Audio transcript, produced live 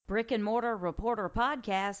Brick and Mortar Reporter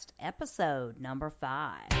Podcast, episode number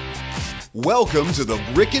 5. Welcome to the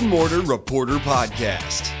Brick and Mortar Reporter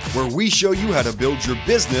Podcast, where we show you how to build your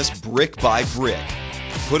business brick by brick.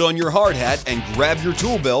 Put on your hard hat and grab your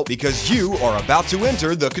tool belt because you are about to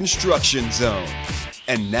enter the construction zone.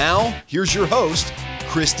 And now, here's your host,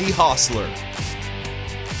 Christy Hostler.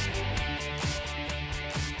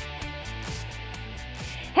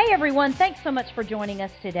 Hey everyone, thanks so much for joining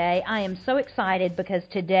us today. I am so excited because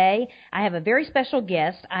today I have a very special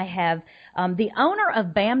guest. I have the owner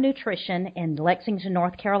of BAM Nutrition in Lexington,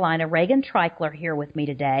 North Carolina, Reagan Treichler, here with me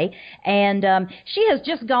today. And she has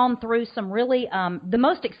just gone through some really, the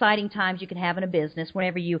most exciting times you can have in a business.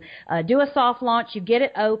 Whenever you do a soft launch, you get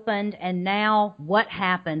it opened, and now what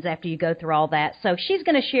happens after you go through all that. So she's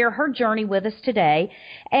going to share her journey with us today.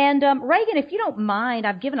 And Reagan, if you don't mind,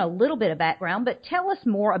 I've given a little bit of background, but tell us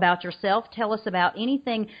more about yourself. Tell us about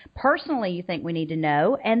anything personally you think we need to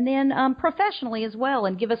know, and then professionally as well,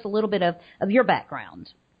 and give us a little bit of your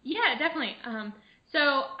background. Yeah, definitely. So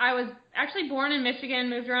I was actually born in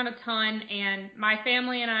Michigan, moved around a ton, and my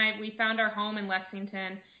family and I, we found our home in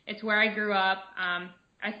Lexington. It's where I grew up.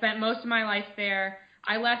 I spent most of my life there.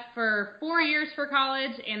 I left for 4 years for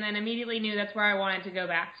college and then immediately knew that's where I wanted to go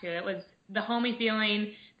back to. It was the homey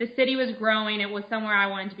feeling. The city was growing. It was somewhere I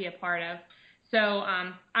wanted to be a part of. So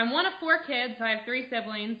I'm one of 4 kids, so I have 3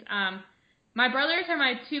 siblings. My brothers are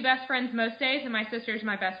my 2 best friends most days, and my sister's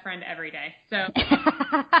my best friend every day. So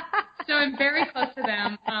so I'm very close to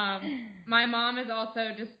them. My mom is also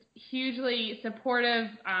just hugely supportive,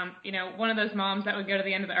 one of those moms that would go to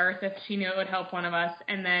the end of the earth if she knew it would help one of us.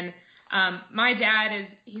 And then my dad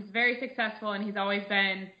he's very successful, and he's always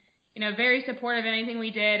been, very supportive of anything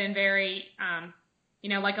we did and very,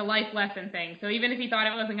 like a life lesson thing. So even if he thought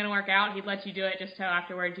it wasn't going to work out, he'd let you do it just so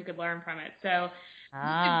afterwards you could learn from it. So just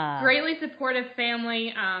a greatly supportive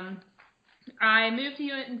family. I moved to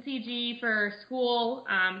UNCG for school.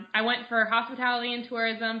 I went for hospitality and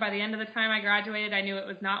tourism. By the end of the time I graduated, I knew it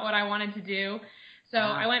was not what I wanted to do. So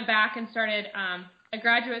I went back and started a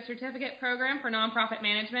graduate certificate program for nonprofit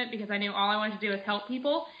management because I knew all I wanted to do was help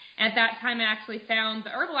people. And at that time, I actually found the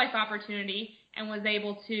Herbalife opportunity and was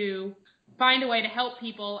able to find a way to help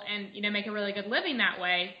people and, make a really good living that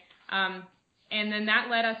way. And then that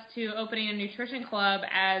led us to opening a nutrition club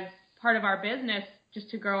as part of our business, just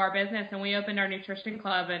to grow our business. And we opened our nutrition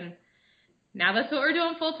club, and now that's what we're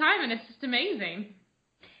doing full time, and it's just amazing.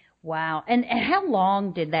 Wow. And how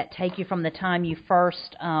long did that take you from the time you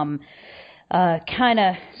first kind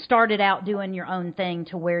of started out doing your own thing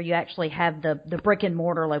to where you actually have the brick and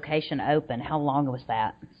mortar location open? How long was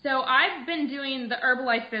that? So I've been doing the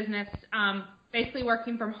Herbalife business, basically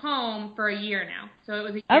working from home for a year now. So it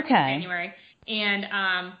was a year in January. And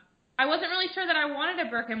I wasn't really sure that I wanted a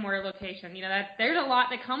brick and mortar location. There's a lot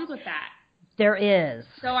that comes with that. There is.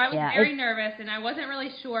 So I was very nervous, and I wasn't really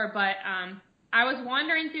sure, but I was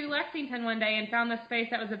wandering through Lexington one day and found the space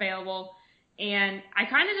that was available. And I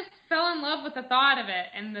kind of just fell in love with the thought of it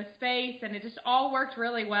and the space, and it just all worked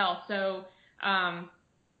really well. So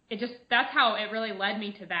that's how it really led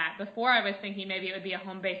me to that. Before I was thinking maybe it would be a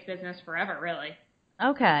home-based business forever, really.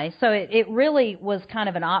 Okay, so it really was kind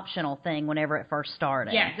of an optional thing whenever it first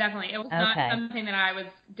started. Yeah, definitely. It was not something that I was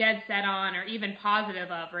dead set on or even positive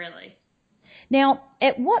of, really. Now,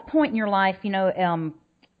 at what point in your life,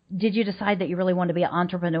 did you decide that you really wanted to be an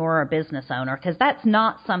entrepreneur or a business owner? Because that's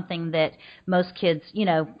not something that most kids,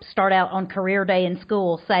 start out on career day in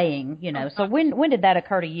school saying, So when did that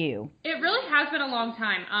occur to you? It really has been a long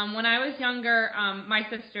time. When I was younger, my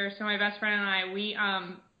sister, so my best friend and I,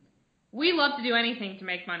 we loved to do anything to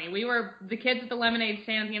make money. We were the kids at the lemonade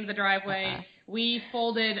stand at the end of the driveway. We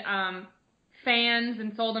folded fans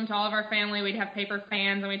and sold them to all of our family. We'd have paper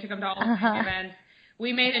fans, and we took them to all the events.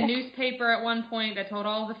 We made a newspaper at one point that told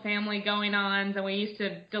all of the family going-ons, and we used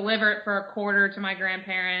to deliver it for a quarter to my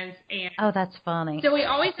grandparents. And oh, that's funny. So we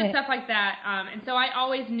always did stuff like that. And so I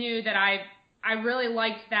always knew that I really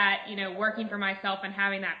liked that, working for myself and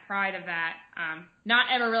having that pride of that, not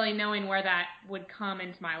ever really knowing where that would come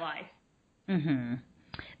into my life. Mm-hmm.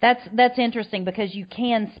 That's interesting because you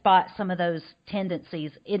can spot some of those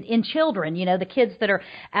tendencies in children, the kids that are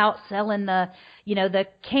out selling the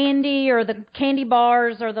candy or the candy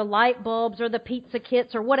bars or the light bulbs or the pizza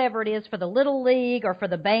kits or whatever it is for the little league or for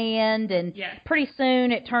the band. And pretty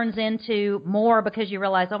soon it turns into more because you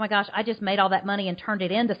realize, oh my gosh, I just made all that money and turned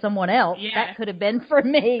it into someone else. Yeah. That could have been for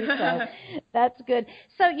me. So that's good.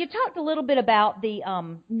 So you talked a little bit about the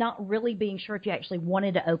not really being sure if you actually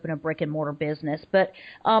wanted to open a brick and mortar business, but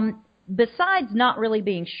besides not really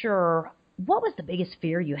being sure, what was the biggest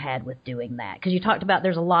fear you had with doing that? Because you talked about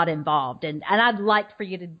there's a lot involved, and I'd like for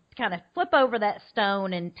you to kind of flip over that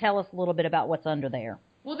stone and tell us a little bit about what's under there.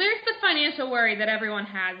 Well, there's the financial worry that everyone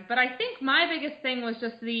has, but I think my biggest thing was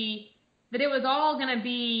just that it was all going to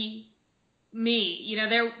be me. You know,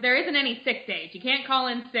 there isn't any sick days. You can't call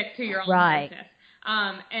in sick to your own business.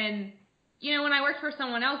 And you know, when I worked for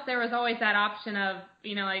someone else, there was always that option of,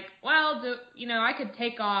 you know, like, well, I could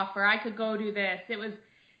take off or I could go do this. It was,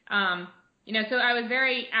 you know, so I was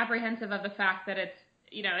very apprehensive of the fact that it's,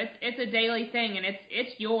 you know, it's a daily thing and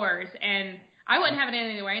it's yours. And I wouldn't have it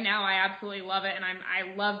any other way. Now I absolutely love it, and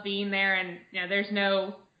I love being there. And you know, there's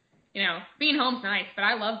no, you know, being home's nice, but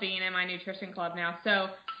I love being in my nutrition club now. So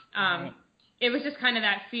it was just kind of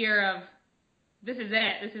that fear of, this is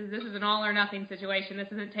it. This is an all or nothing situation. This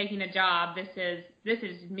isn't taking a job. This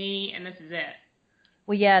is me, and this is it.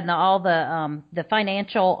 Well, yeah, and all the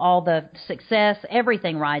financial, all the success,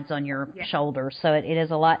 everything rides on your shoulders. So it is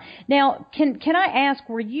a lot. Now, can I ask,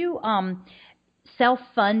 were you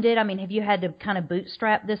self-funded? I mean, have you had to kind of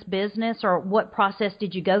bootstrap this business, or what process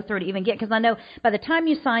did you go through to even get? Because I know by the time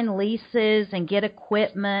you sign leases and get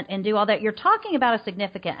equipment and do all that, you're talking about a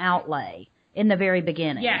significant outlay in the very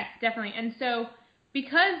beginning. Yes, definitely. And so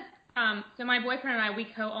because so my boyfriend and I, we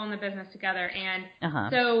co-own the business together,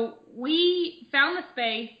 and so we found the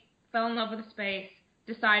space, fell in love with the space,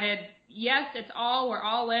 decided, yes, we're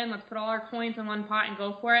all in, let's put all our coins in one pot and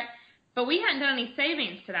go for it. But we hadn't done any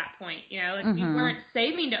savings to that point, you know, like we weren't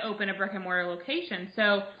saving to open a brick and mortar location.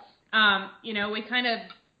 So, you know, we kind of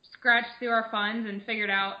scratched through our funds and figured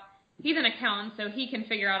out, he's an accountant, so he can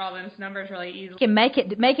figure out all those numbers really easily. He can make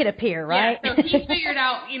it appear, right? Yeah, so he figured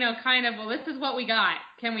out, you know, kind of, well, this is what we got.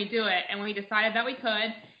 Can we do it? And we decided that we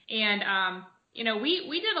could. And, you know,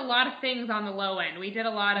 we did a lot of things on the low end. We did a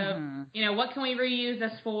lot of, you know, what can we reuse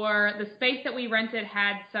this for? The space that we rented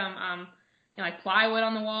had some, you know, like plywood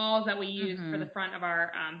on the walls that we used for the front of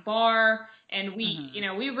our bar. And we, you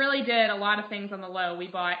know, we really did a lot of things on the low. We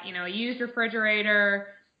bought, you know, a used refrigerator.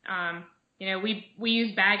 You know, we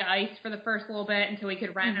used bag ice for the first little bit until we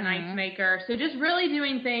could rent an ice maker. So just really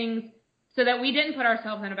doing things so that we didn't put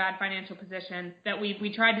ourselves in a bad financial position, that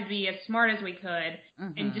we tried to be as smart as we could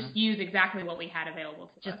and just use exactly what we had available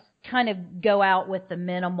to us. Just kind of go out with the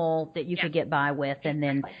minimal that you could get by with and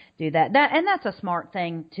then do that. And that's a smart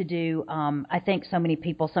thing to do. I think so many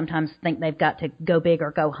people sometimes think they've got to go big or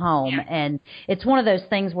go home. Yeah. And it's one of those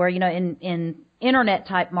things where, you know, in internet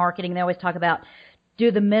type marketing, they always talk about do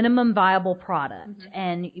the minimum viable product.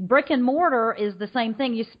 And brick and mortar is the same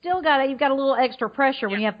thing. You've got a little extra pressure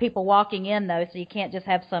when you have people walking in, though, so you can't just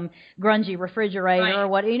have some grungy refrigerator or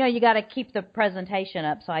what. You know, you got to keep the presentation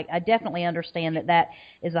up. So I definitely understand that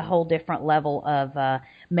is a whole different level of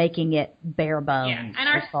making it bare bones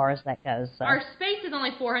as far as that goes. So. Our space is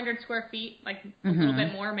only 400 square feet, like a little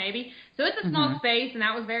bit more maybe. So it's a small space, and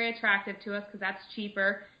that was very attractive to us because that's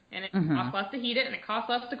cheaper. And it costs less to heat it, and it costs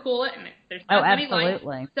less to cool it, and there's not many lights.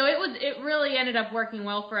 So it really ended up working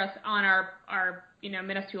well for us on our you know,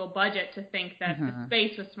 minuscule budget to think that the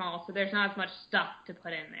space was small, so there's not as much stuff to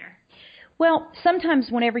put in there. Well, sometimes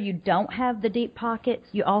whenever you don't have the deep pockets,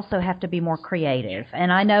 you also have to be more creative.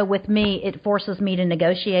 And I know with me, it forces me to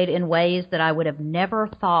negotiate in ways that I would have never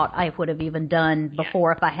thought I would have even done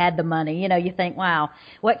before if I had the money. You know, you think, wow,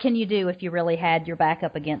 what can you do if you really had your back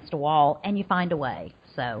up against a wall? And you find a way.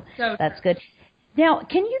 So that's good. Now,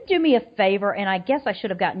 can you do me a favor? And I guess I should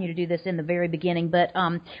have gotten you to do this in the very beginning, but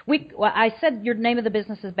I said your name of the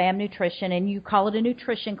business is BAM Nutrition, and you call it a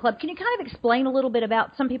nutrition club. Can you kind of explain a little bit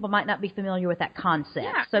about? Some people might not be familiar with that concept.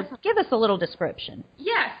 Yeah, so give us a little description.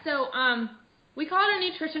 Yeah. So we call it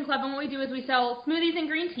a nutrition club, and what we do is we sell smoothies and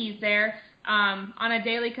green teas there on a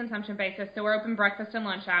daily consumption basis. So we're open breakfast and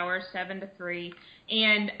lunch hours, 7 to 3.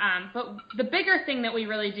 And but the bigger thing that we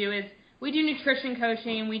really do is we do nutrition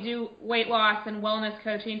coaching, we do weight loss and wellness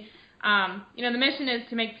coaching. You know, the mission is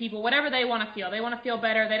to make people whatever they want to feel. They want to feel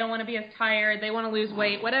better. They don't want to be as tired. They want to lose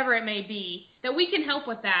weight, whatever it may be, that we can help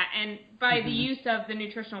with that. And by the use of the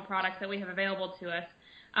nutritional products that we have available to us.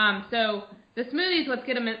 So the smoothies,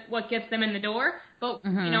 what gets them in the door. But,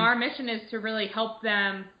 you know, our mission is to really help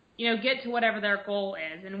them, you know, get to whatever their goal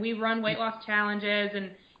is. And we run weight loss challenges,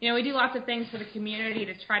 and, you know, we do lots of things for the community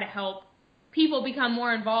to try to help people become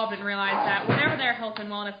more involved and realize that whatever their health and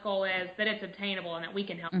wellness goal is, that it's obtainable and that we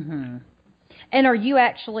can help them. And are you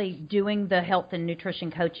actually doing the health and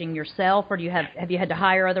nutrition coaching yourself, or have you had to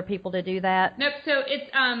hire other people to do that? Nope. So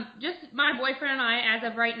it's just my boyfriend and I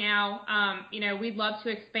as of right now. You know, we'd love to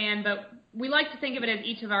expand, but we like to think of it as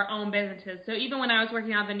each of our own businesses. So even when I was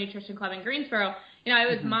working on the Nutrition Club in Greensboro, you know,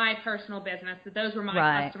 it was my personal business, that those were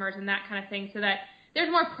my customers and that kind of thing, so that there's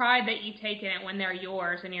more pride that you take in it when they're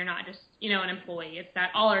yours and you're not just, an employee. It's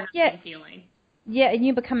that all or nothing feeling. Yeah, and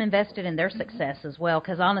you become invested in their success as well,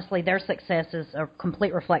 because honestly, their success is a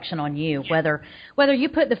complete reflection on you. Yeah. Whether you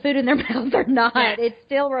put the food in their mouth or not, it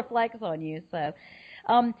still reflects on you. So,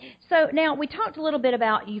 so now we talked a little bit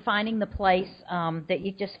about you finding the place that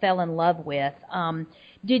you just fell in love with.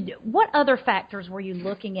 What other factors were you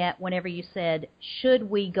looking at whenever you said, should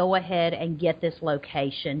we go ahead and get this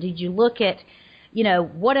location? Did you look at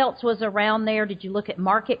what else was around there? Did you look at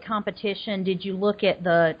market competition? Did you look at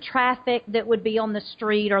the traffic that would be on the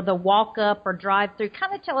street or the walk-up or drive-through?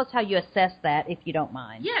 Kind of tell us how you assess that, if you don't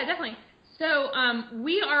mind. Yeah, definitely. So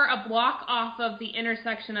we are a block off of the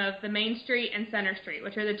intersection of the Main Street and Center Street,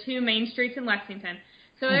 which are the two main streets in Lexington.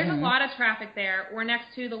 So there's a lot of traffic there. We're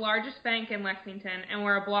next to the largest bank in Lexington, and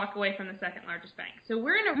we're a block away from the second largest bank. So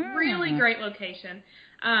we're in a really great location.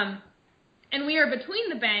 And we are between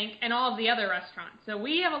the bank and all of the other restaurants. So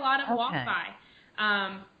we have a lot of walk-by.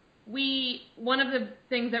 One of the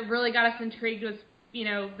things that really got us intrigued was,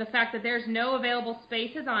 the fact that there's no available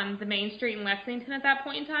spaces on the Main Street in Lexington at that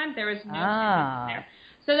point in time. There was no spaces there.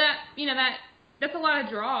 So that's a lot of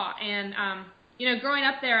draw. And, growing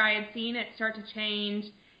up there, I had seen it start to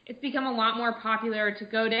change. It's become a lot more popular to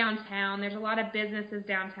go downtown. There's a lot of businesses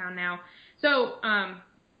downtown now. So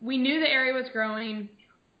we knew the area was growing.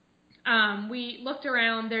 We looked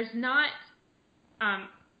around. There's not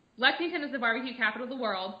Lexington is the barbecue capital of the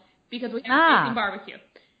world because we have amazing barbecue.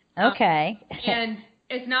 Okay. And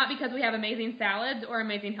it's not because we have amazing salads or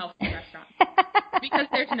amazing health food restaurants. Because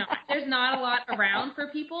there's not a lot around for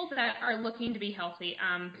people that are looking to be healthy.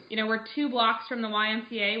 We're 2 blocks from the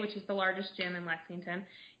YMCA, which is the largest gym in Lexington.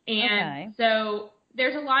 And so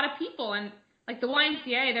there's a lot of people, and like the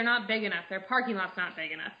YMCA, they're not big enough. Their parking lot's not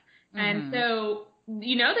big enough. And so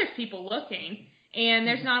there's people looking, and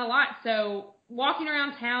there's not a lot. So walking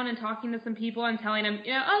around town and talking to some people and telling them,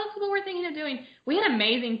 that's what we're thinking of doing, we had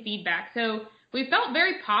amazing feedback. So we felt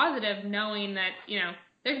very positive knowing that,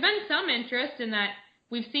 there's been some interest in that.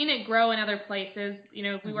 We've seen it grow in other places.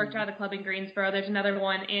 We worked out of the club in Greensboro. There's another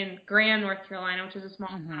one in Graham, North Carolina, which is a small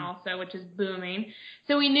town also, which is booming.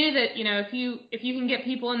 So we knew that, if you can get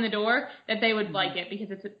people in the door, that they would like it because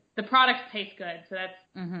the products taste good. So that's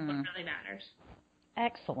what really matters.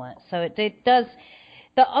 Excellent. So it does.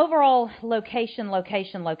 The overall location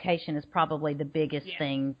is probably the biggest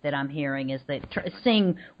thing that I'm hearing is that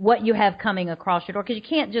seeing what you have coming across your door, because you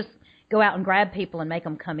can't just go out and grab people and make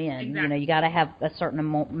them come in. Exactly. You got to have a certain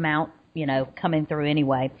amount, coming through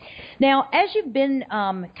anyway. Now, as you've been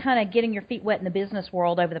kind of getting your feet wet in the business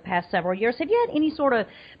world over the past several years, have you had any sort of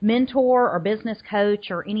mentor or business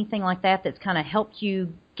coach or anything like that that's kind of helped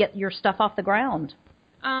you get your stuff off the ground?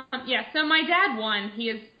 So my dad he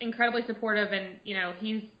is incredibly supportive, and,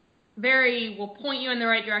 will point you in the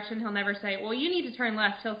right direction. He'll never say, well, you need to turn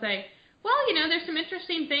left. He'll say, well, there's some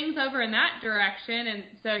interesting things over in that direction, and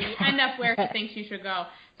so you end up where he thinks you should go.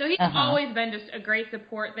 So he's always been just a great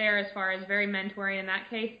support there as far as very mentoring in that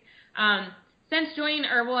case. Since joining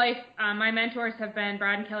Herbalife, my mentors have been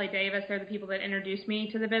Brad and Kelly Davis. They're the people that introduced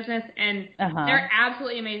me to the business, and they're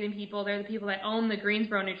absolutely amazing people. They're the people that own the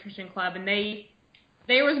Greensboro Nutrition Club, and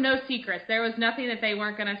there was no secrets. There was nothing that they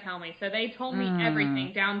weren't going to tell me. So they told me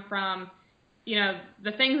everything, down from,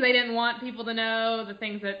 the things they didn't want people to know, the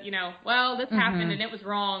things that, this happened and it was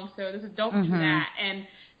wrong, so don't do that. And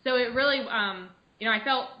so it really, I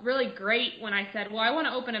felt really great when I said, well, I want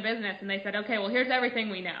to open a business. And they said, okay, well, here's everything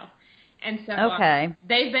we know. And so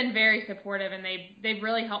they've been very supportive, and they've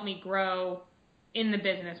really helped me grow in the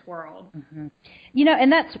business world.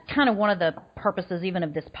 And that's kind of one of the purposes even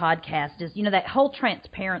of this podcast is, that whole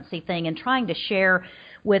transparency thing and trying to share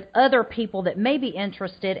with other people that may be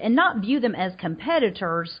interested and not view them as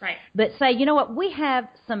competitors, but say, what, we have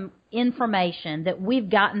some information that we've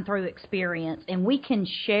gotten through experience and we can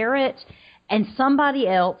share it, and somebody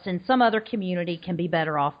else in some other community can be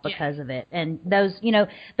better off because of it. And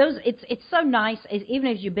it's so nice,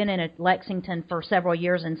 even as you've been in Lexington for several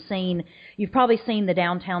years and you've probably seen the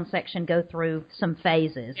downtown section go through some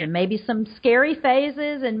phases and maybe some scary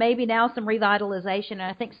phases and maybe now some revitalization. And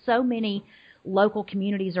I think so many local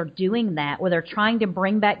communities are doing that, where they're trying to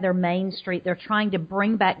bring back their main street. They're trying to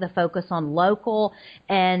bring back the focus on local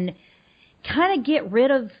and kind of get rid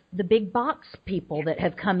of the big box people that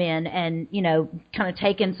have come in and, kind of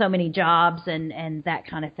taken so many jobs and that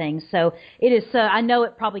kind of thing. So it is, I know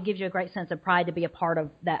it probably gives you a great sense of pride to be a part of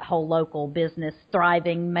that whole local business,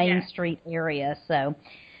 thriving Main Street area. So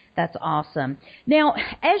that's awesome. Now,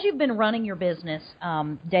 as you've been running your business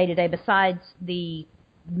day to day, besides the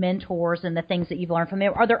mentors and the things that you've learned from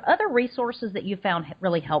them. Are there other resources that you found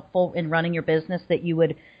really helpful in running your business that you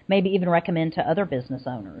would maybe even recommend to other business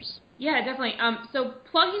owners? Yeah, definitely. So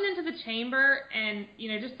plugging into the chamber and,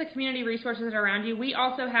 just the community resources that are around you. We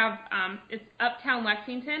also have, it's Uptown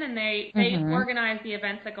Lexington, and they organize the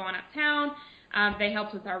events that go on uptown. They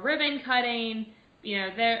help with our ribbon cutting.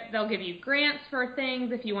 They'll give you grants for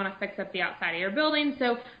things if you want to fix up the outside of your building.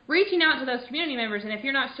 So reaching out to those community members, and if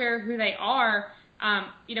you're not sure who they are,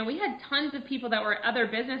 we had tons of people that were other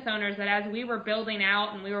business owners that as we were building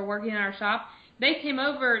out and we were working in our shop, they came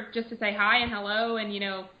over just to say hi and hello. And,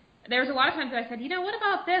 there was a lot of times that I said, what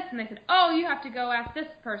about this? And they said, oh, you have to go ask this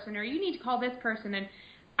person, or you need to call this person. And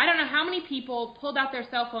I don't know how many people pulled out their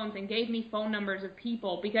cell phones and gave me phone numbers of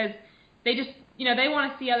people because they just, they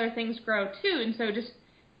want to see other things grow too. And so just,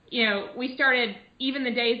 we started, even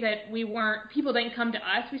the days that people didn't come to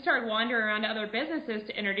us, we started wandering around to other businesses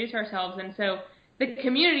to introduce ourselves. And so the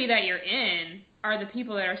community that you're in are the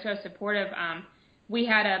people that are so supportive. We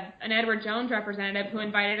had an Edward Jones representative who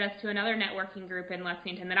invited us to another networking group in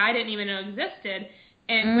Lexington that I didn't even know existed.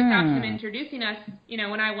 And without him introducing us,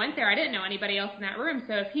 when I went there, I didn't know anybody else in that room.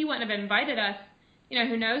 So if he wouldn't have invited us,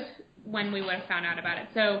 who knows when we would have found out about it.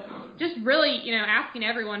 So just really, asking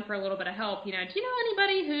everyone for a little bit of help. Do you know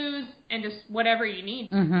anybody who's, and just whatever you need.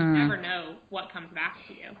 You never know what comes back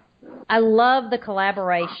to you. I love the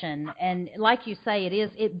collaboration, and like you say,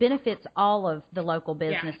 it benefits all of the local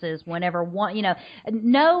businesses. Yeah. Whenever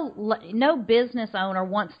no business owner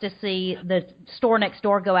wants to see the store next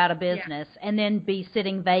door go out of business and then be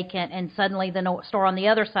sitting vacant, and suddenly the store on the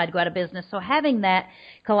other side go out of business. So having that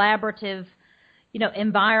collaborative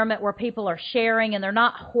environment where people are sharing and they're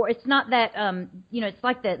not, it's not that, it's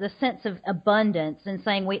like the sense of abundance and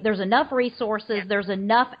saying there's enough resources, there's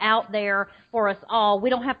enough out there for us all. We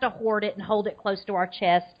don't have to hoard it and hold it close to our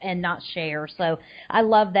chest and not share. So I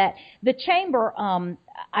love that. The chamber,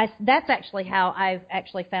 that's actually how I've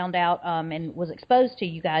actually found out and was exposed to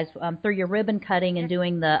you guys through your ribbon cutting and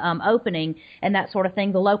doing the opening and that sort of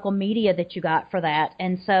thing, the local media that you got for that.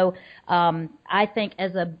 And so I think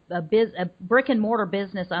as a brick and mortar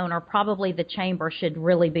business owner, probably the chamber should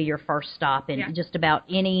really be your first stop in just about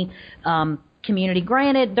any community.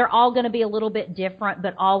 Granted, they're all going to be a little bit different,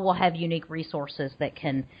 but all will have unique resources that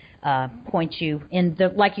can point you in,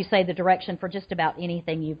 like you say, the direction for just about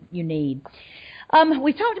anything you need.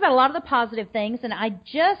 We've talked about a lot of the positive things, and I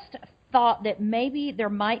just thought that maybe there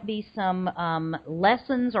might be some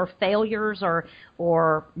lessons or failures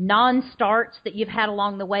or non-starts that you've had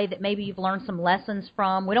along the way that maybe you've learned some lessons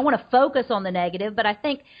from. We don't want to focus on the negative, but I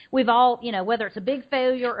think we've all, whether it's a big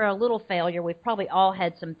failure or a little failure, we've probably all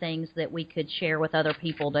had some things that we could share with other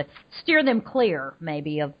people to steer them clear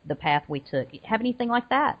maybe of the path we took. Have anything like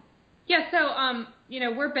that? Yeah, so,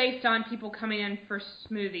 we're based on people coming in for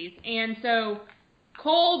smoothies, and so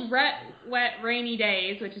cold, wet, rainy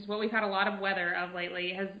days, which is what we've had a lot of weather of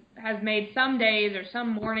lately, has made some days or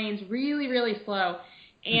some mornings really, really slow.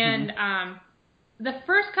 And the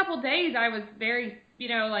first couple days I was very,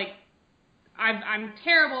 I'm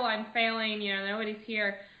terrible, I'm failing, nobody's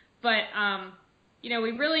here. But, we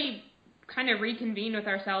really kind of reconvened with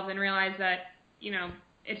ourselves and realized that,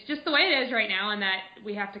 it's just the way it is right now, and that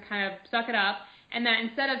we have to kind of suck it up, and that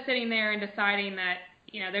instead of sitting there and deciding that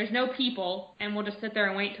there's no people, and we'll just sit there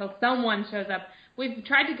and wait till someone shows up. We've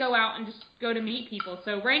tried to go out and just go to meet people.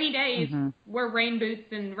 So rainy days, we're rain boots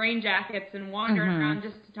and rain jackets and wandering around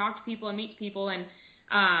just to talk to people and meet people. And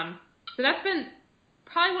so that's been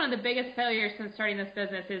probably one of the biggest failures since starting this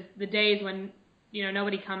business is the days when,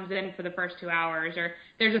 nobody comes in for the first 2 hours, or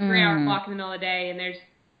there's a 3-hour block in the middle of the day and there's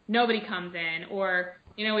nobody comes in, or,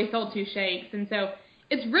 we sold 2 shakes. And so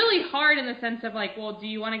it's really hard in the sense of well, do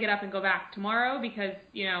you want to get up and go back tomorrow? Because,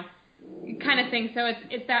 kind of thing. So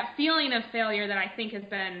it's that feeling of failure that I think has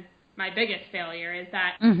been my biggest failure is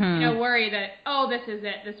that, worry that, oh, this is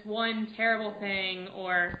it, this one terrible thing.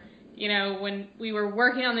 Or, when we were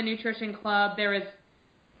working on the nutrition club, there was,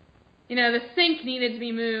 the sink needed to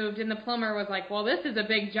be moved and the plumber was like, well, this is a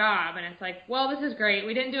big job. And it's like, well, this is great.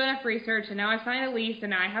 We didn't do enough research and now I signed a lease and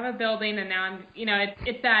now I have a building and now I'm,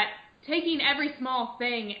 it's that taking every small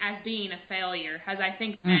thing as being a failure has, I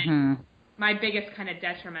think, been my biggest kind of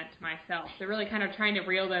detriment to myself. So really kind of trying to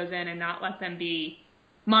reel those in and not let them be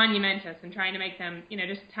monumentous and trying to make them,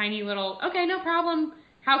 just tiny little, okay, no problem.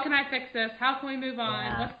 How can I fix this? How can we move on?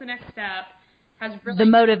 Yeah. What's the next step? Has really, the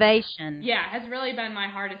motivation. Yeah, has really been my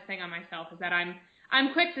hardest thing on myself is that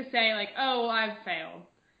I'm quick to say oh, I've failed.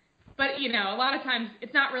 But, a lot of times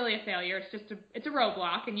it's not really a failure. It's just it's a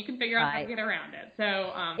roadblock, and you can figure out how to get around it.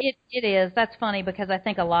 So it is. That's funny because I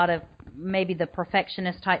think a lot of maybe the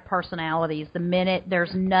perfectionist type personalities, the minute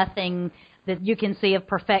there's nothing that you can see of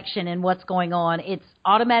perfection in what's going on, it's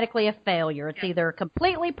automatically a failure. It's either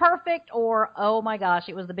completely perfect or, oh my gosh,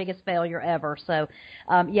 it was the biggest failure ever. So,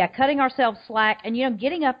 cutting ourselves slack and,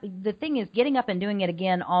 getting up. The thing is getting up and doing it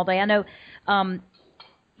again all day. I know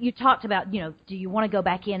you talked about, do you want to go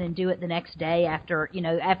back in and do it the next day after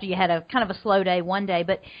you had a kind of a slow day one day.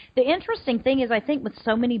 But the interesting thing is I think with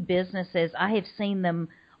so many businesses, I have seen them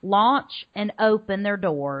launch and open their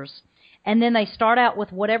doors, and then they start out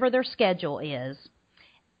with whatever their schedule is,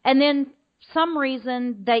 and then some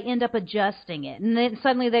reason they end up adjusting it, and then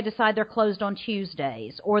suddenly they decide they're closed on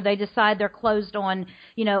Tuesdays, or they decide they're closed on,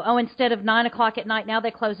 instead of 9 o'clock at night, now they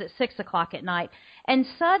close at 6 o'clock at night, and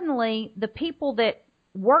suddenly the people that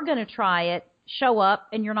were going to try it show up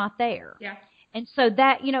and you're not there. Yeah. And so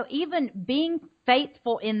that, even being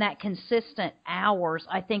faithful in that consistent hours,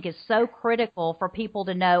 I think is so critical for people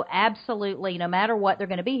to know absolutely no matter what they're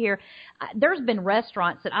going to be here. There's been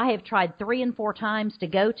restaurants that I have tried 3 and 4 times to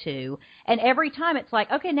go to, and every time it's like,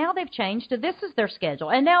 okay, now they've changed to this is their schedule,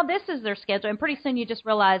 and now this is their schedule, and pretty soon you just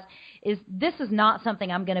realize this is not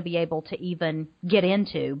something I'm going to be able to even get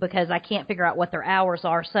into because I can't figure out what their hours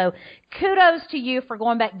are. So kudos to you for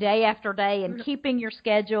going back day after day and keeping your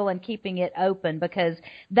schedule and keeping it open, because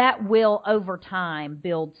that will over time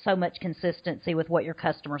build so much consistency with what your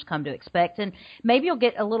customers come to expect. And maybe you'll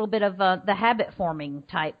get a little bit of the habit forming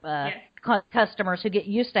type customers who get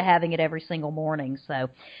used to having it every single morning. So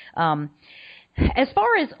as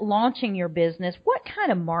far as launching your business, what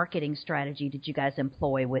kind of marketing strategy did you guys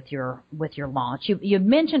employ with your launch? You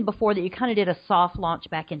mentioned before that you kind of did a soft launch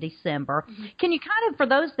back in December. Mm-hmm. Can you kind of, for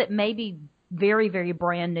those that may be very, very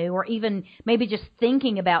brand new, or even maybe just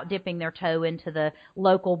thinking about dipping their toe into the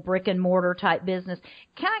local brick and mortar type business,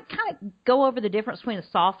 kind of go over the difference between a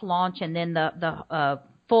soft launch and then the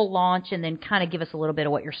full launch, and then kind of give us a little bit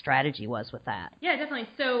of what your strategy was with that? Yeah, definitely.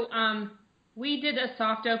 So we did a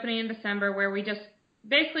soft opening in December where we just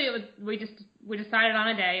basically we decided on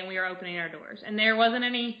a day and we were opening our doors, and there wasn't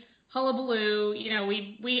any hullabaloo.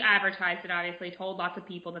 We advertised it, obviously, told lots of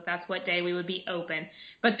people that that's what day we would be open.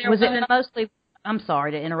 But there was it mostly. I'm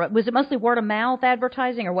sorry to interrupt. Was it mostly word of mouth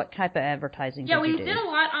advertising, or what type of advertising? Yeah, did you do? We did a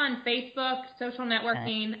lot on Facebook, social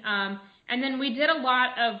networking, and then we did a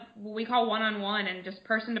lot of what we call one-on-one and just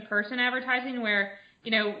person-to-person advertising, where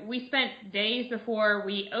we spent days before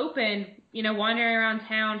we opened, wandering around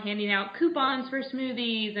town handing out coupons for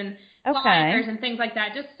smoothies and flyers and things like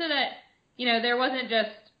that, just so that there wasn't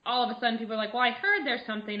just all of a sudden people are like, well, I heard there's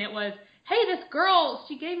something. It was, hey, this girl,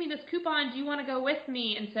 she gave me this coupon. Do you want to go with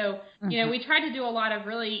me? And so, we tried to do a lot of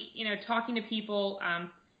really, talking to people.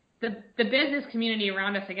 The business community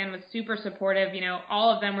around us, again, was super supportive. All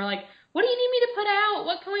of them were like, what do you need me to put out?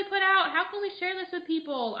 What can we put out? How can we share this with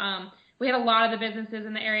people? We had a lot of the businesses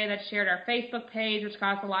in the area that shared our Facebook page, which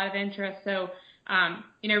got us a lot of interest. So,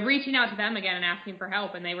 reaching out to them again and asking for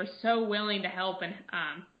help. And they were so willing to help and,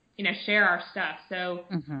 share our stuff. So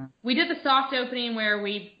we did the soft opening where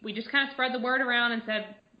we just kind of spread the word around and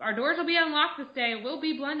said, our doors will be unlocked this day. We'll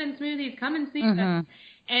be blending smoothies. Come and see us.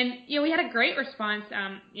 And, we had a great response.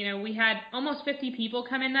 We had almost 50 people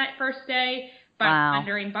come in that first day by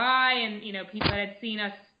wandering by, and, people that had seen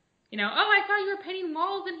us, oh, I saw you were painting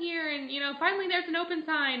walls in here, and, finally there's an open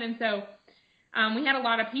sign. And so we had a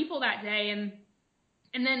lot of people that day,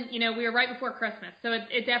 and then, we were right before Christmas. So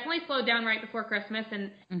it definitely slowed down right before Christmas.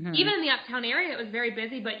 And even in the uptown area, it was very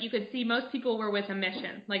busy, but you could see most people were with a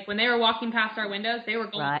mission. Like when they were walking past our windows, they were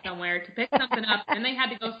going somewhere to pick something up, and they had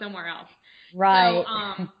to go somewhere else. Right.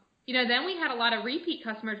 So, then we had a lot of repeat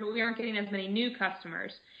customers, but we weren't getting as many new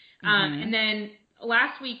customers. And then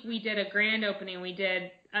last week we did a grand opening. We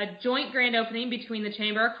did a joint grand opening between the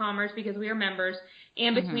Chamber of Commerce, because we are members,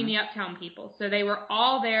 and between the Uptown people. So they were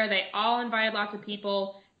all there. They all invited lots of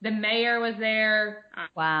people. The mayor was there.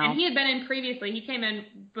 And he had been in previously. He came in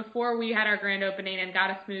before we had our grand opening and got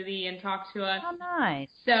a smoothie and talked to us. Oh, nice.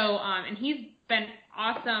 So, and he's been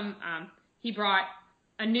awesome. He brought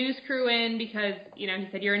a news crew in because, he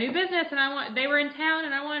said, you're a new business, and they were in town,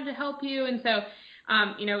 and I wanted to help you. And so,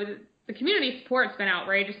 the community support's been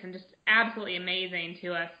outrageous and just absolutely amazing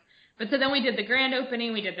to us. But so then we did the grand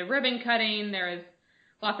opening, we did the ribbon cutting, there was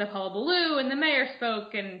lots of hullabaloo, and the mayor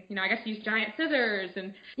spoke, and, I guess used giant scissors,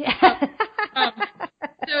 and so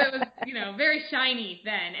it was, very shiny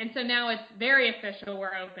then. And so now it's very official,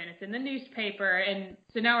 we're open, it's in the newspaper, and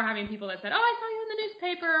so now we're having people that said, oh, I saw you in the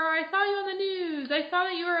newspaper, or I saw you on the news, I saw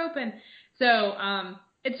that you were open. So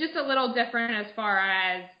it's just a little different as far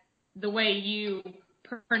as the way you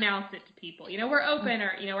pronounce it to people. We're open,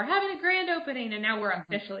 or we're having a grand opening, and now we're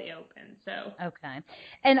officially open. So okay.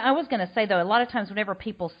 And I was going to say though, a lot of times whenever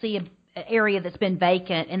people see an area that's been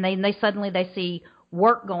vacant and they suddenly see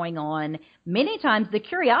work going on, many times the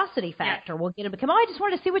curiosity factor will get them to come. Oh, I just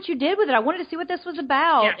wanted to see what you did with it. I wanted to see what this was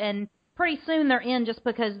about, and pretty soon they're in just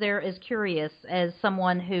because they're as curious as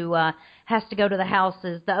someone who has to go to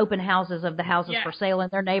the open houses of the houses for sale in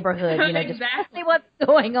their neighborhood, just to see what's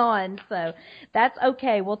going on. So that's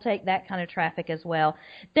okay. We'll take that kind of traffic as well.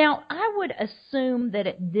 Now, I would assume that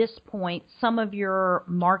at this point, some of your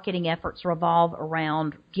marketing efforts revolve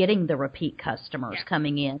around getting the repeat customers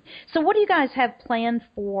coming in. So what do you guys have planned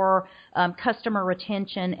for customer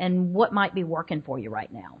retention, and what might be working for you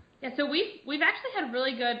right now? Yeah, so we've actually had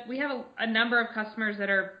really good. We have a number of customers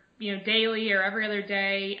that are daily or every other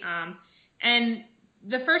day, and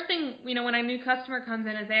the first thing when a new customer comes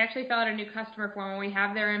in is they actually fill out a new customer form, and we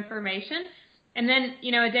have their information, and then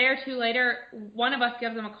a day or two later, one of us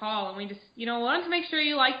gives them a call, and we just wanted to make sure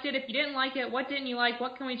you liked it. If you didn't like it, what didn't you like?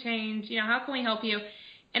 What can we change? How can we help you?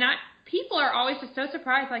 And people are always just so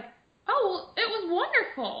surprised, like, oh, well, it was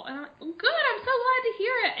wonderful, and I'm like, well, good, I'm so glad to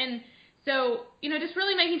hear it. And so, just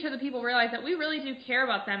really making sure that people realize that we really do care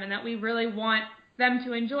about them, and that we really want them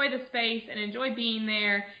to enjoy the space and enjoy being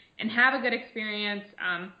there and have a good experience.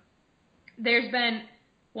 There's been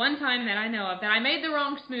one time that I know of that I made the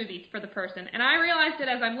wrong smoothie for the person, and I realized it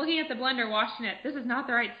as I'm looking at the blender washing it. This is not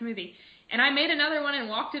the right smoothie. And I made another one and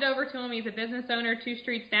walked it over to him. He's a business owner 2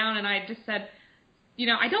 streets down, and I just said,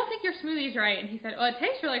 I don't think your smoothie's right. And he said, well, it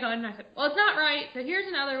tastes really good. And I said, well, it's not right, so here's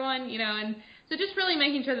another one, and so just really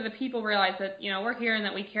making sure that the people realize that, we're here and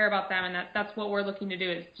that we care about them, and that's what we're looking to do,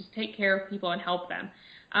 is just take care of people and help them.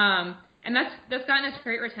 And that's gotten us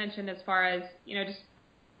great retention as far as, just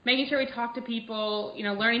making sure we talk to people,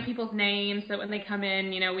 learning people's names so when they come in,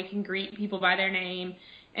 we can greet people by their name,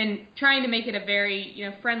 and trying to make it a very,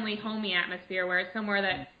 friendly, homey atmosphere where it's somewhere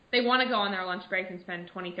that they want to go on their lunch break and spend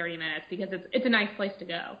 20, 30 minutes because it's a nice place to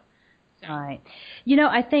go. So. Right.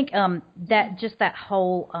 I think that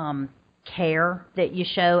whole care that you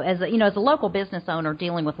show as a local business owner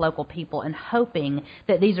dealing with local people and hoping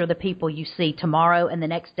that these are the people you see tomorrow and the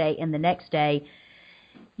next day and the next day,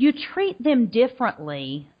 you treat them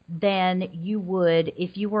differently than you would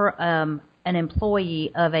if you were an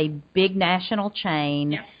employee of a big national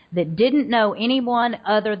chain that didn't know anyone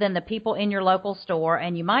other than the people in your local store,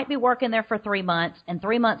 and you might be working there for 3 months, and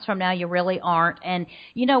 3 months from now you really aren't. And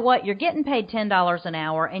you know what? You're getting paid $10 an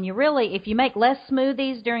hour, and you really, if you make less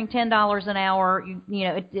smoothies during $10 an hour,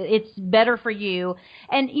 it's better for you.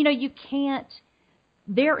 And, you can't,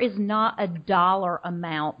 there is not a dollar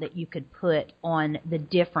amount that you could put on the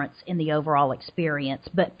difference in the overall experience,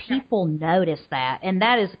 but people notice that, and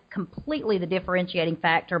that is completely the differentiating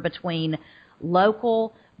factor between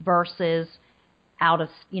local versus out of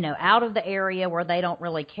the area where they don't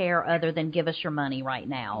really care other than give us your money right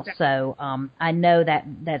now. Exactly. So I know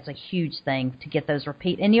that's a huge thing to get those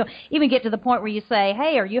repeat. And you even get to the point where you say,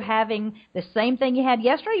 hey, are you having the same thing you had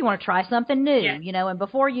yesterday? You want to try something new, and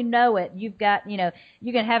before you know it, you've got,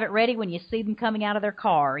 you can have it ready when you see them coming out of their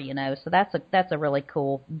car, so that's a really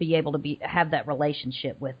cool, be able to have that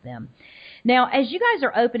relationship with them. Now, as you guys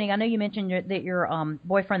are opening, I know you mentioned that your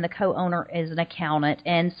boyfriend, the co-owner, is an accountant.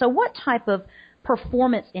 And so what type of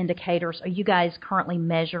performance indicators are you guys currently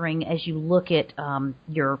measuring as you look at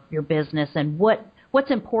your business, and what's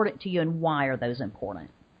important to you and why are those important?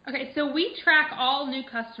 Okay, so we track all new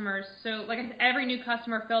customers. So like I said, every new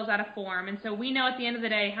customer fills out a form. And so we know at the end of the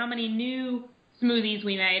day how many new smoothies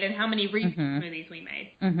we made and how many repeat smoothies we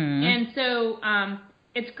made. Mm-hmm. And so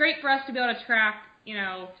it's great for us to be able to track,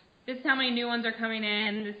 this is how many new ones are coming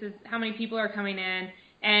in, this is how many people are coming in,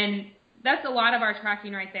 and that's a lot of our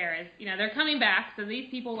tracking right there is, they're coming back, so these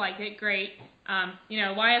people like it, great.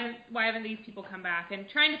 Why haven't these people come back? And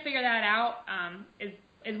trying to figure that out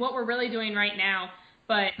is what we're really doing right now.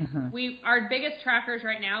 But our biggest trackers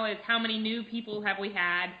right now is how many new people have we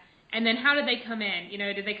had, and then how did they come in?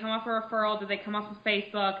 Did they come off a referral? Did they come off of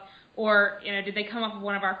Facebook? Or, did they come off of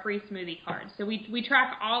one of our free smoothie cards? So we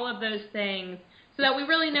track all of those things so that we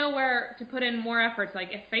really know where to put in more efforts. Like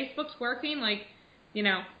if Facebook's working,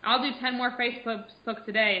 I'll do 10 more Facebooks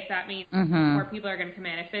today if that means more people are going to come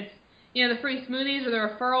in. If it's, the free smoothies or the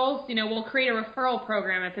referrals, we'll create a referral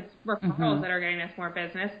program if it's referrals that are getting us more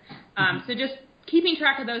business. So just keeping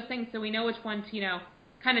track of those things so we know which ones,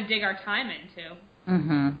 kind of dig our time into.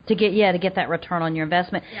 To get that return on your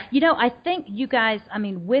investment. Yeah. I think you guys,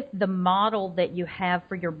 with the model that you have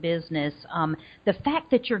for your business, the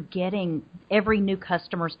fact that you're getting every new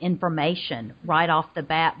customer's information right off the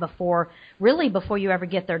bat before you ever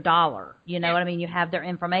get their dollar, you know what I mean? You have their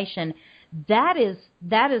information. That is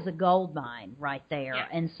a gold mine right there. Yeah.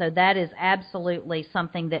 And so that is absolutely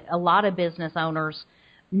something that a lot of business owners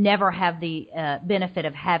never have the benefit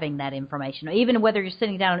of having that information. Even whether you're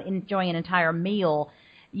sitting down and enjoying an entire meal,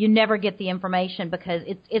 you never get the information because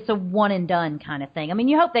it's a one and done kind of thing.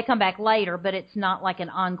 You hope they come back later, but it's not like an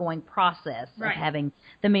ongoing process of having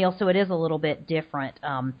the meal. So it is a little bit different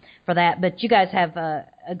for that. But you guys have a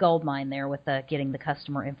gold mine there with getting the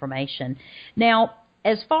customer information. Now,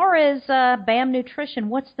 as far as BAM Nutrition,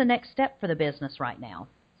 what's the next step for the business right now?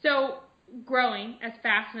 So growing as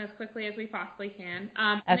fast and as quickly as we possibly can.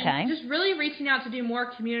 Okay. And just really reaching out to do more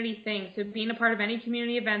community things. So being a part of any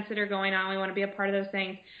community events that are going on, we want to be a part of those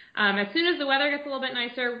things. As soon as the weather gets a little bit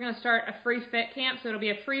nicer, we're going to start a free fit camp. So it'll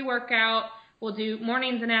be a free workout. We'll do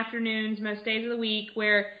mornings and afternoons most days of the week,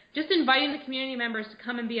 where just inviting the community members to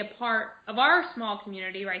come and be a part of our small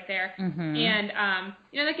community right there. And,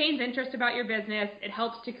 that gains interest about your business. It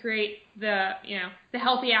helps to create the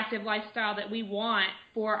healthy, active lifestyle that we want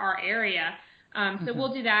for our area. So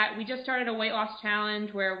we'll do that. We just started a weight loss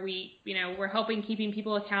challenge where we're helping keeping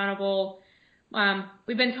people accountable.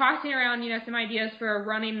 We've been tossing around, some ideas for a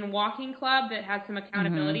running and walking club that has some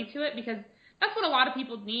accountability to it, because that's what a lot of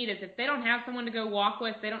people need, is if they don't have someone to go walk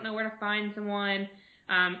with, they don't know where to find someone,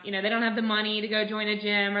 they don't have the money to go join a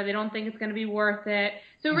gym, or they don't think it's going to be worth it.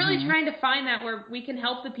 So really trying to find that where we can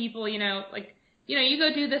help the people, you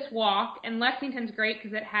go do this walk, and Lexington's great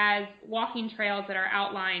because it has walking trails that are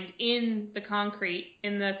outlined in the concrete,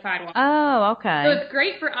 in the sidewalk. Oh, okay. So it's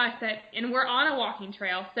great for us and we're on a walking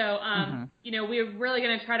trail. So, we're really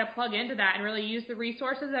going to try to plug into that and really use the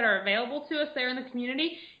resources that are available to us there in the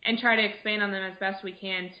community and try to expand on them as best we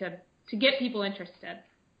can to get people interested.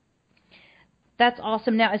 That's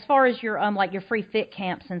awesome. Now, as far as your your free fit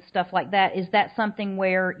camps and stuff like that, is that something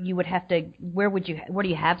where you would have to? Where do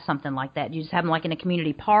you have something like that? Do you just have them like in a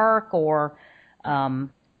community park or?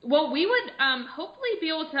 Well, we would hopefully be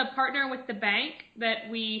able to partner with the bank that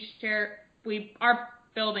we share. Our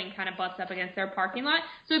building kind of butts up against their parking lot,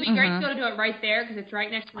 so it'd be great to be able to do it right there because it's right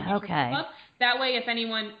next to the nutrition club. That way, if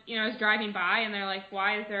anyone is driving by and they're like,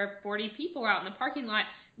 "Why is there 40 people out in the parking lot?"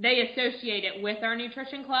 they associate it with our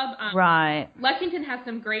nutrition club. Right. Lexington has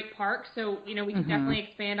some great parks, so, we can definitely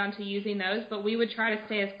expand onto using those, but we would try to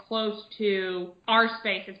stay as close to our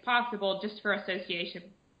space as possible just for association.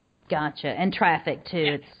 Gotcha. And traffic, too.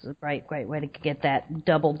 Yeah. It's a great way to get that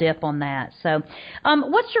double dip on that. So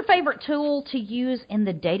what's your favorite tool to use in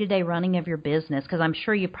the day-to-day running of your business? Because I'm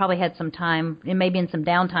sure you've probably had some time, and maybe in some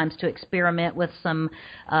downtimes, to experiment with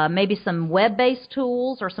maybe some web-based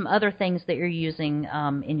tools or some other things that you're using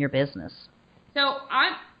in your business. So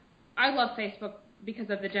I love Facebook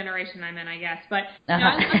because of the generation I'm in, I guess. But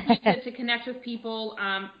I love to connect with people.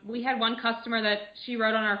 We had one customer that she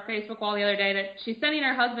wrote on our Facebook wall the other day that she's sending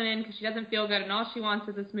her husband in because she doesn't feel good and all she wants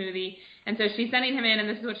is a smoothie. And so she's sending him in, and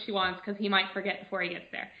this is what she wants because he might forget before he gets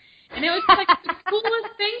there. And it was like the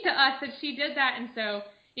coolest thing to us that she did that. And so,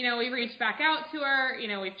 we reached back out to her.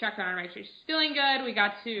 We've checked on her, make sure she's feeling good. We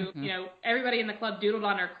got to, everybody in the club doodled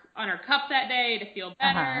on her cup that day to feel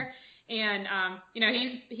better. And,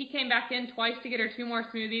 he came back in twice to get her 2 more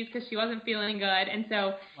smoothies because she wasn't feeling good. And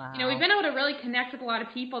so, we've been able to really connect with a lot of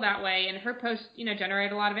people that way. And her post,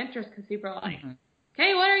 generated a lot of interest because people are like,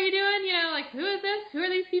 okay, what are you doing? Who is this? Who are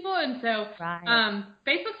these people? And so,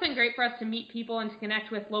 Facebook's been great for us to meet people and to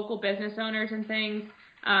connect with local business owners and things.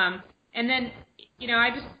 And then,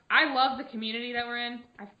 I love the community that we're in.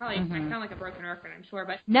 I sound like a broken record, I'm sure,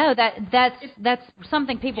 but no, that's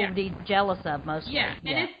something people would be jealous of mostly. Yeah,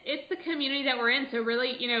 and it's the community that we're in. So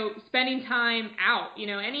really, spending time out.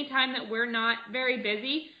 Any time that we're not very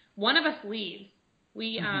busy, one of us leaves.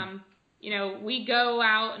 We we go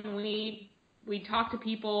out and we talk to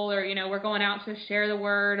people, or we're going out to share the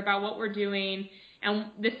word about what we're doing,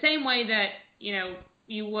 and the same way that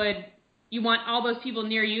you want all those people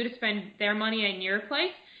near you to spend their money in your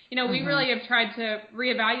place. We really have tried to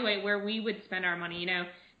reevaluate where we would spend our money.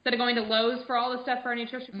 Instead of going to Lowe's for all the stuff for our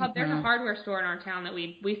nutrition club, there's a hardware store in our town that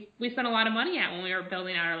we spent a lot of money at when we were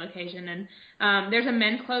building out our location. And there's a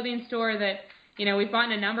men's clothing store that, we've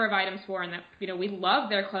bought a number of items for, and that, we love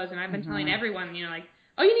their clothes. And I've been telling everyone,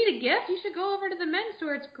 oh, you need a gift? You should go over to the men's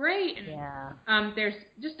store. It's great. And there's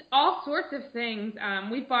just all sorts of things.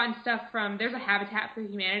 We've bought stuff from, there's a Habitat for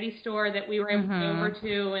Humanity store that we were able to go over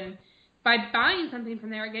to, and by buying something from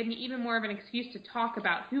there, it gave me even more of an excuse to talk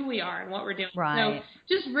about who we are and what we're doing. Right.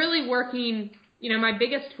 So just really working, my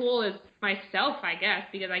biggest tool is myself, I guess,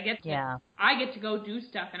 because I get to go do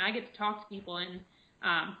stuff and I get to talk to people. And,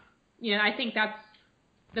 I think that's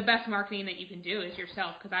the best marketing that you can do is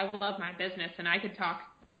yourself, because I love my business and I could talk,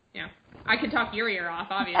 I could talk your ear off,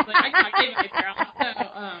 obviously. I could talk David's ear off.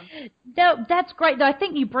 So, No, that's great. Though I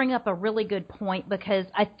think you bring up a really good point, because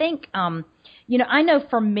I think, I know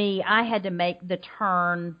for me, I had to make the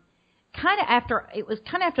turn kind of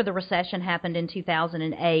after the recession happened in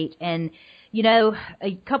 2008, and,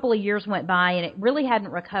 a couple of years went by and it really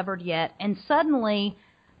hadn't recovered yet. And suddenly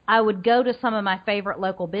I would go to some of my favorite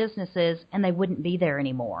local businesses and they wouldn't be there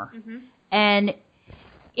anymore. Mm-hmm. And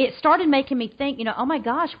it started making me think, oh my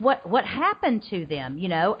gosh, what happened to them,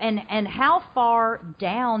 and how far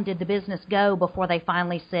down did the business go before they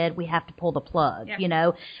finally said we have to pull the plug?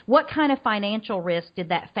 Yeah. What kind of financial risk did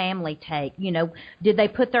that family take? Did they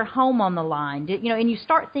put their home on the line? And you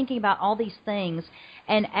start thinking about all these things.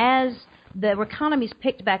 And as the economy's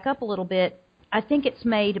picked back up a little bit, I think it's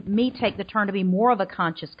made me take the turn to be more of a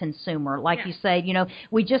conscious consumer. Like you say,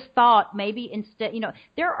 we just thought maybe instead,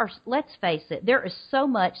 let's face it, there is so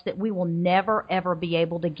much that we will never, ever be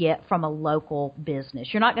able to get from a local business.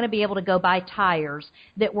 You're not going to be able to go buy tires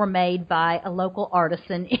that were made by a local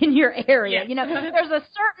artisan in your area. Yeah. There's a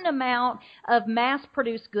certain amount of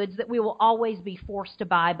mass-produced goods that we will always be forced to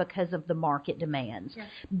buy because of the market demands. Yeah.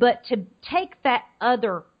 But to take that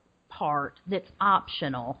other part that's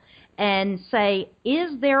optional and say,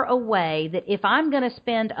 is there a way that if I'm going to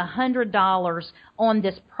spend $100 on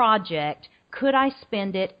this project, could I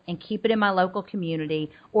spend it and keep it in my local community,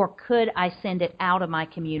 or could I send it out of my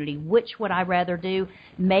community? Which would I rather do?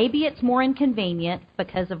 Maybe it's more inconvenient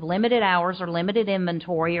because of limited hours or limited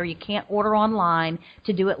inventory, or you can't order online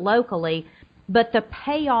to do it locally, but the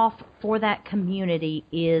payoff for that community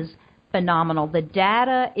is phenomenal. The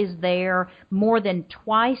data is there. More than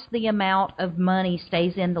twice the amount of money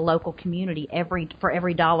stays in the local community for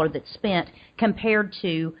every dollar that's spent compared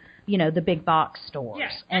to, the big box stores. Yeah.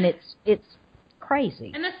 And it's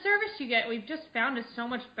crazy. And the service you get, we've just found is so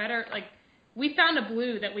much better. Like, we found a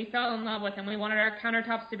blue that we fell in love with, and we wanted our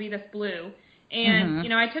countertops to be this blue.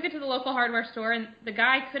 And, I took it to the local hardware store, and the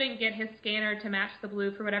guy couldn't get his scanner to match the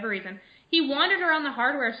blue for whatever reason. He wandered around the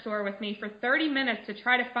hardware store with me for 30 minutes to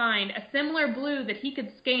try to find a similar blue that he could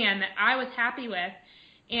scan that I was happy with.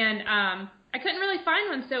 And I couldn't really find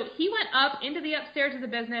one, so he went up into the upstairs of the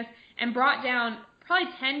business and brought down probably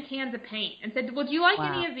 10 cans of paint and said, well, do you like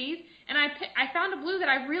any of these? And I found a blue that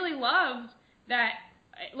I really loved that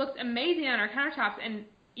it looks amazing on our countertops. And,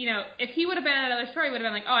 if he would have been at another store, he would have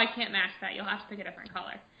been like, oh, I can't match that. You'll have to pick a different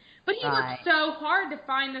color. But he worked so hard to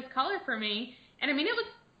find this color for me. And, I mean, it was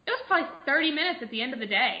probably 30 minutes at the end of the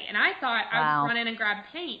day. And I thought I would run in and grab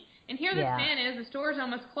paint. And here this man is, the store's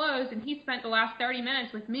almost closed, and he spent the last 30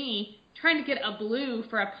 minutes with me trying to get a blue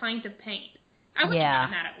for a pint of paint. I wouldn't have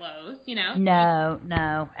done that at Lowe's,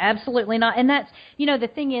 No, absolutely not. And that's, the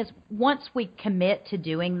thing is, once we commit to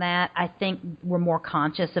doing that, I think we're more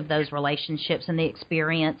conscious of those relationships and the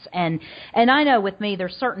experience. And I know with me,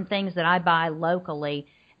 there's certain things that I buy locally.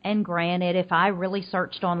 And granted, if I really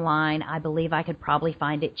searched online, I believe I could probably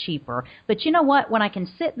find it cheaper. But you know what? When I can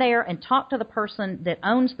sit there and talk to the person that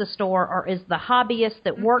owns the store or is the hobbyist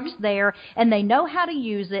that works there, and they know how to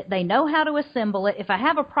use it, they know how to assemble it. If I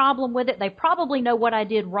have a problem with it, they probably know what I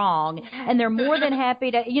did wrong, and they're more than happy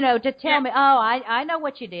to, to tell me, oh, I know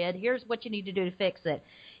what you did. Here's what you need to do to fix it.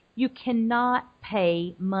 You cannot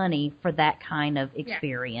pay money for that kind of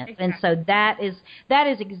experience. Yeah, exactly. And so that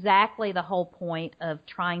is exactly the whole point of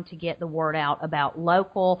trying to get the word out about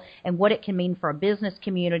local and what it can mean for a business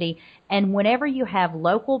community. And whenever you have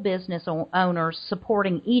local business owners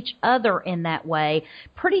supporting each other in that way,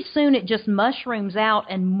 pretty soon it just mushrooms out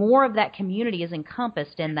and more of that community is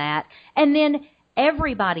encompassed in that. And then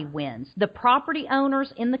everybody wins. The property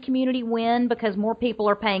owners in the community win because more people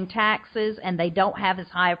are paying taxes and they don't have as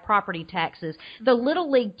high of property taxes. The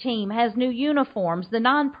Little League team has new uniforms. The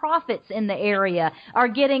nonprofits in the area are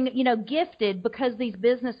getting, gifted because these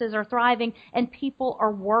businesses are thriving and people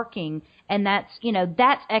are working. And that's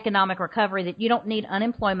economic recovery that you don't need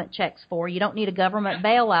unemployment checks for. You don't need a government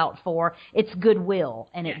bailout for. It's goodwill,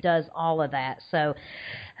 and it does all of that. So,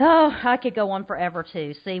 I could go on forever,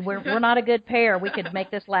 too. See, we're not a good pair. We could make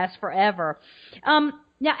this last forever. Now,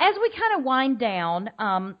 as we kind of wind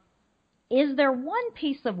down, is there one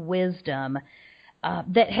piece of wisdom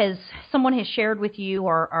that someone has shared with you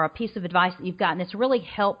or a piece of advice that you've gotten that's really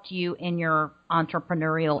helped you in your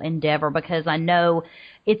entrepreneurial endeavor? Because I know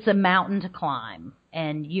it's a mountain to climb.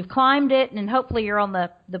 and you've climbed it, and hopefully you're on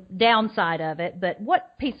the downside of it. But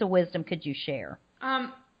what piece of wisdom could you share?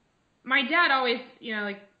 My dad always,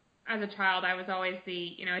 like as a child, I was always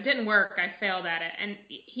it didn't work, I failed at it. And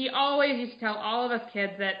he always used to tell all of us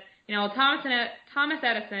kids that, Thomas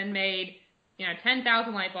Edison made,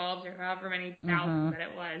 10,000 light bulbs or however many thousands that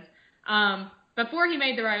it was, before he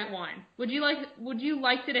made the right one. Would you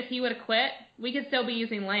liked it if he would have quit? We could still be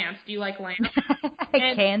using lamps. Do you like lamps?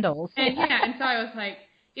 Candles. And so I was like,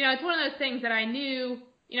 it's one of those things that I knew,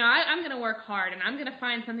 I'm going to work hard and I'm going to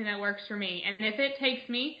find something that works for me. And if it takes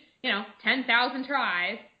me, 10,000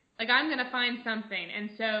 tries, like I'm going to find something.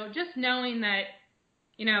 And so just knowing that,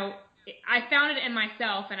 I found it in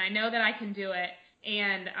myself and I know that I can do it.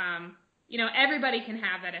 And, everybody can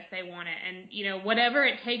have that if they want it. And, whatever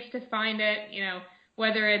it takes to find it,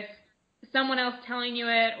 whether it's someone else telling you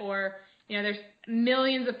it or, there's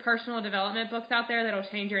millions of personal development books out there that'll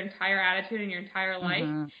change your entire attitude and your entire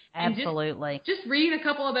life. Absolutely. And just reading a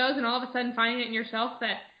couple of those and all of a sudden finding it in yourself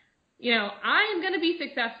that, I am going to be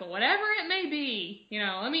successful, whatever it may be.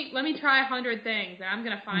 Let me try 100 things and I'm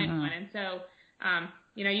going to find one. And so,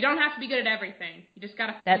 you don't have to be good at everything. You just got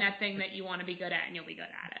to find that thing that you want to be good at and you'll be good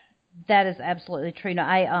at it. That is absolutely true. Now,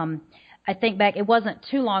 I think back, it wasn't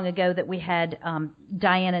too long ago that we had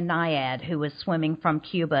Diana Nyad, who was swimming from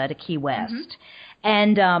Cuba to Key West.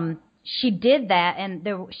 And she did that, and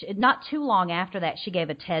not too long after that, she gave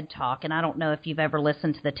a TED Talk. And I don't know if you've ever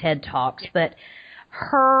listened to the TED Talks, but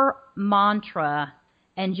her mantra,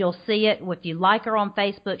 and you'll see it if you like her on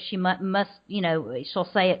Facebook, she must she'll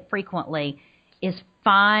say it frequently, is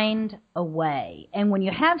find a way. And when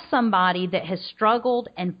you have somebody that has struggled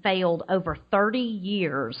and failed over 30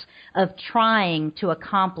 years of trying to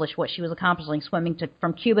accomplish what she was accomplishing, swimming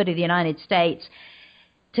from Cuba to the United States,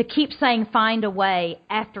 to keep saying find a way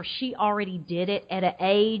after she already did it at an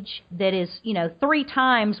age that is, 3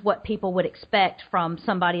 times what people would expect from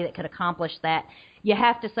somebody that could accomplish that, you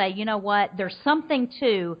have to say, you know what, there's something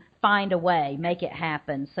to find a way, make it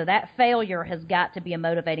happen. So that failure has got to be a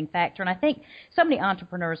motivating factor. And I think so many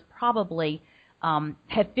entrepreneurs probably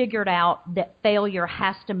have figured out that failure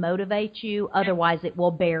has to motivate you, otherwise it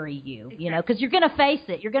will bury you, because you're going to face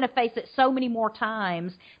it. You're going to face it so many more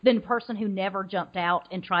times than the person who never jumped out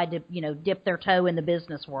and tried to, dip their toe in the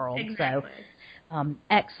business world. Exactly. So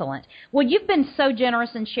excellent. Well, you've been so generous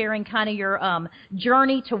in sharing kind of your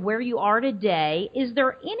journey to where you are today. Is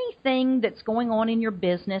there anything that's going on in your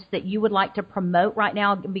business that you would like to promote right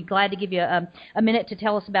now? I'd be glad to give you a minute to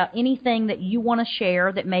tell us about anything that you want to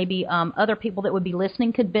share that maybe other people that would be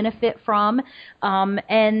listening could benefit from.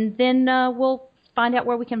 And then we'll find out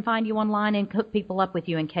where we can find you online and hook people up with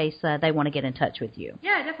you in case they want to get in touch with you.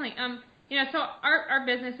 Yeah, definitely. So our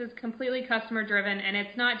business is completely customer driven, and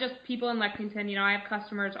it's not just people in Lexington. I have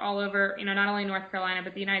customers all over, not only North Carolina,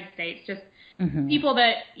 but the United States, just people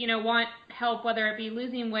that, want help, whether it be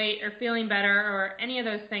losing weight or feeling better or any of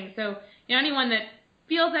those things. So, anyone that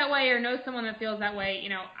feels that way or knows someone that feels that way,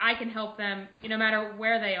 I can help them, no matter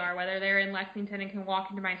where they are, whether they're in Lexington and can walk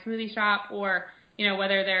into my smoothie shop or,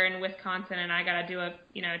 whether they're in Wisconsin and I got to do a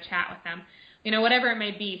chat with them. Whatever it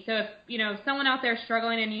may be. So if, someone out there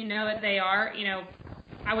struggling and that they are,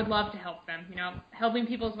 I would love to help them. Helping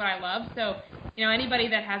people is what I love. So, anybody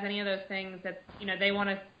that has any of those things that, they want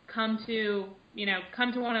to come to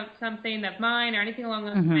one of something of mine or anything along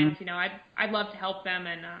those lines, I'd love to help them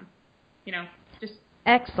and, just.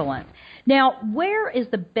 Excellent. Now, where is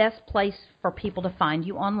the best place for people to find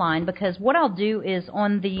you online? Because what I'll do is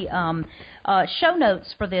on the show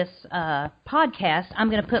notes for this podcast, I'm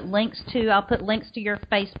going to put links to your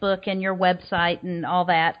Facebook and your website and all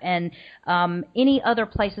that, and any other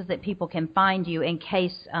places that people can find you in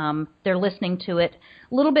case they're listening to it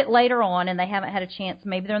a little bit later on and they haven't had a chance.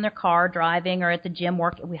 Maybe they're in their car driving or at the gym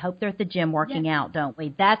working. We hope they're at the gym working out, don't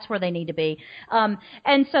we? That's where they need to be.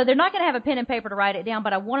 And so they're not going to have a pen and paper to write it down,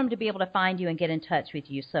 but I want them to be able to find you and get in touch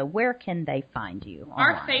with you. So where can they find you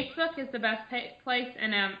online? Our Facebook is the best place,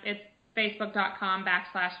 and it's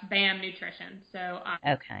facebook.com/BAM Nutrition. So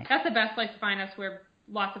okay, that's the best place to find us. We're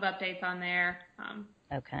lots of updates on there.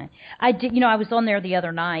 Okay. I did. I was on there the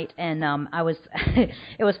other night, and I was.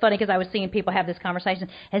 It was funny because I was seeing people have this conversation.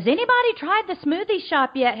 Has anybody tried the smoothie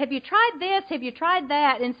shop yet? Have you tried this? Have you tried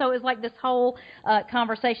that? And so it was like this whole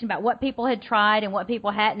conversation about what people had tried and what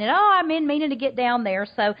people hadn't. And I'm meaning to get down there.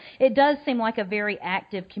 So it does seem like a very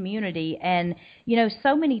active community. And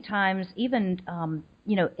so many times, even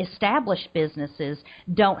established businesses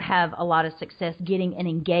don't have a lot of success getting an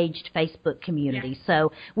engaged Facebook community. Yeah.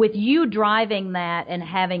 So with you driving that and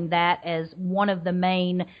having that as one of the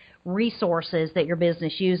main resources that your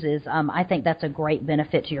business uses, I think that's a great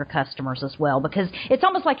benefit to your customers as well, because it's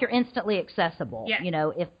almost like you're instantly accessible,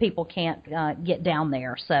 Yeah. if people can't get down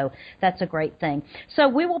there. So that's a great thing. So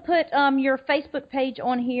we will put your Facebook page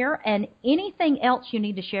on here, and anything else you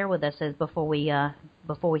need to share with us before we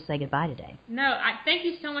say goodbye today. No, thank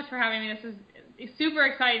you so much for having me. This is super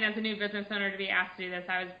exciting as a new business owner to be asked to do this.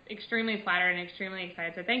 I was extremely flattered and extremely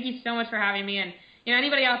excited. So thank you so much for having me. And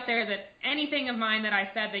anybody out there that anything of mine that I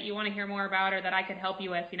said that you want to hear more about or that I could help you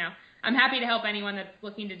with, I'm happy to help anyone that's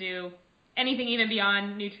looking to do anything even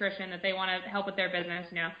beyond nutrition that they want to help with their business.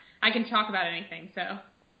 I can talk about anything. So.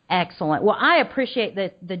 Excellent. Well, I appreciate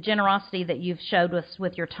the generosity that you've showed us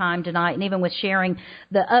with your time tonight, and even with sharing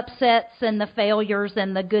the upsets and the failures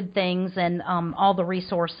and the good things and all the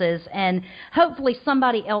resources. And hopefully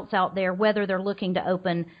somebody else out there, whether they're looking to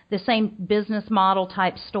open the same business model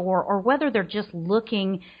type store or whether they're just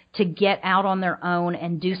looking to get out on their own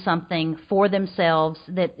and do something for themselves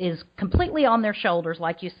that is completely on their shoulders,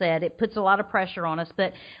 like you said. It puts a lot of pressure on us,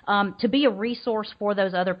 but to be a resource for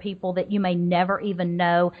those other people that you may never even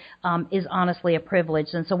know is honestly a privilege.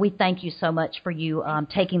 And so we thank you so much for you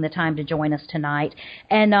taking the time to join us tonight.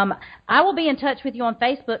 And I will be in touch with you on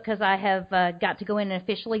Facebook because I have got to go in and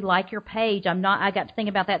officially like your page. I got to think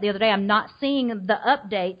about that the other day. I'm not seeing the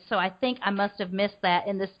updates, so I think I must have missed that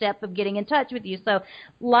in the step of getting in touch with you. So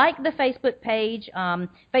like the Facebook page,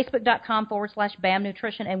 facebook.com/BAM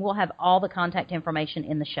Nutrition, and we'll have all the contact information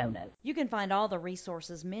in the show notes. You can find all the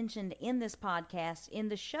resources mentioned in this podcast in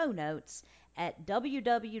the show notes at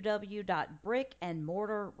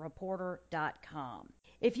www.brickandmortarreporter.com.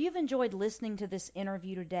 If you've enjoyed listening to this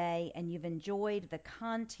interview today and you've enjoyed the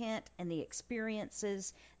content and the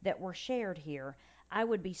experiences that were shared here, I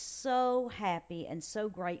would be so happy and so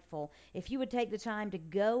grateful if you would take the time to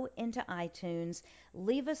go into iTunes,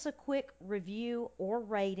 leave us a quick review or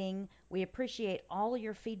rating. We appreciate all of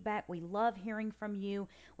your feedback. We love hearing from you.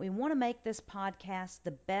 We want to make this podcast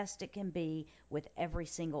the best it can be with every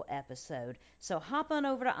single episode. So hop on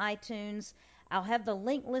over to iTunes. I'll have the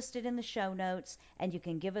link listed in the show notes, and you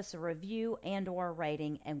can give us a review and or a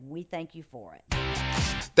rating, and we thank you for it.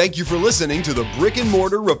 Thank you for listening to the Brick and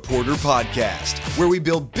Mortar Reporter Podcast, where we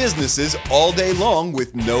build businesses all day long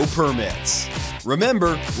with no permits.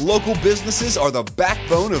 Remember, local businesses are the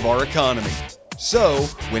backbone of our economy. So,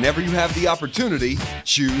 whenever you have the opportunity,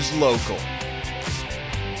 choose local.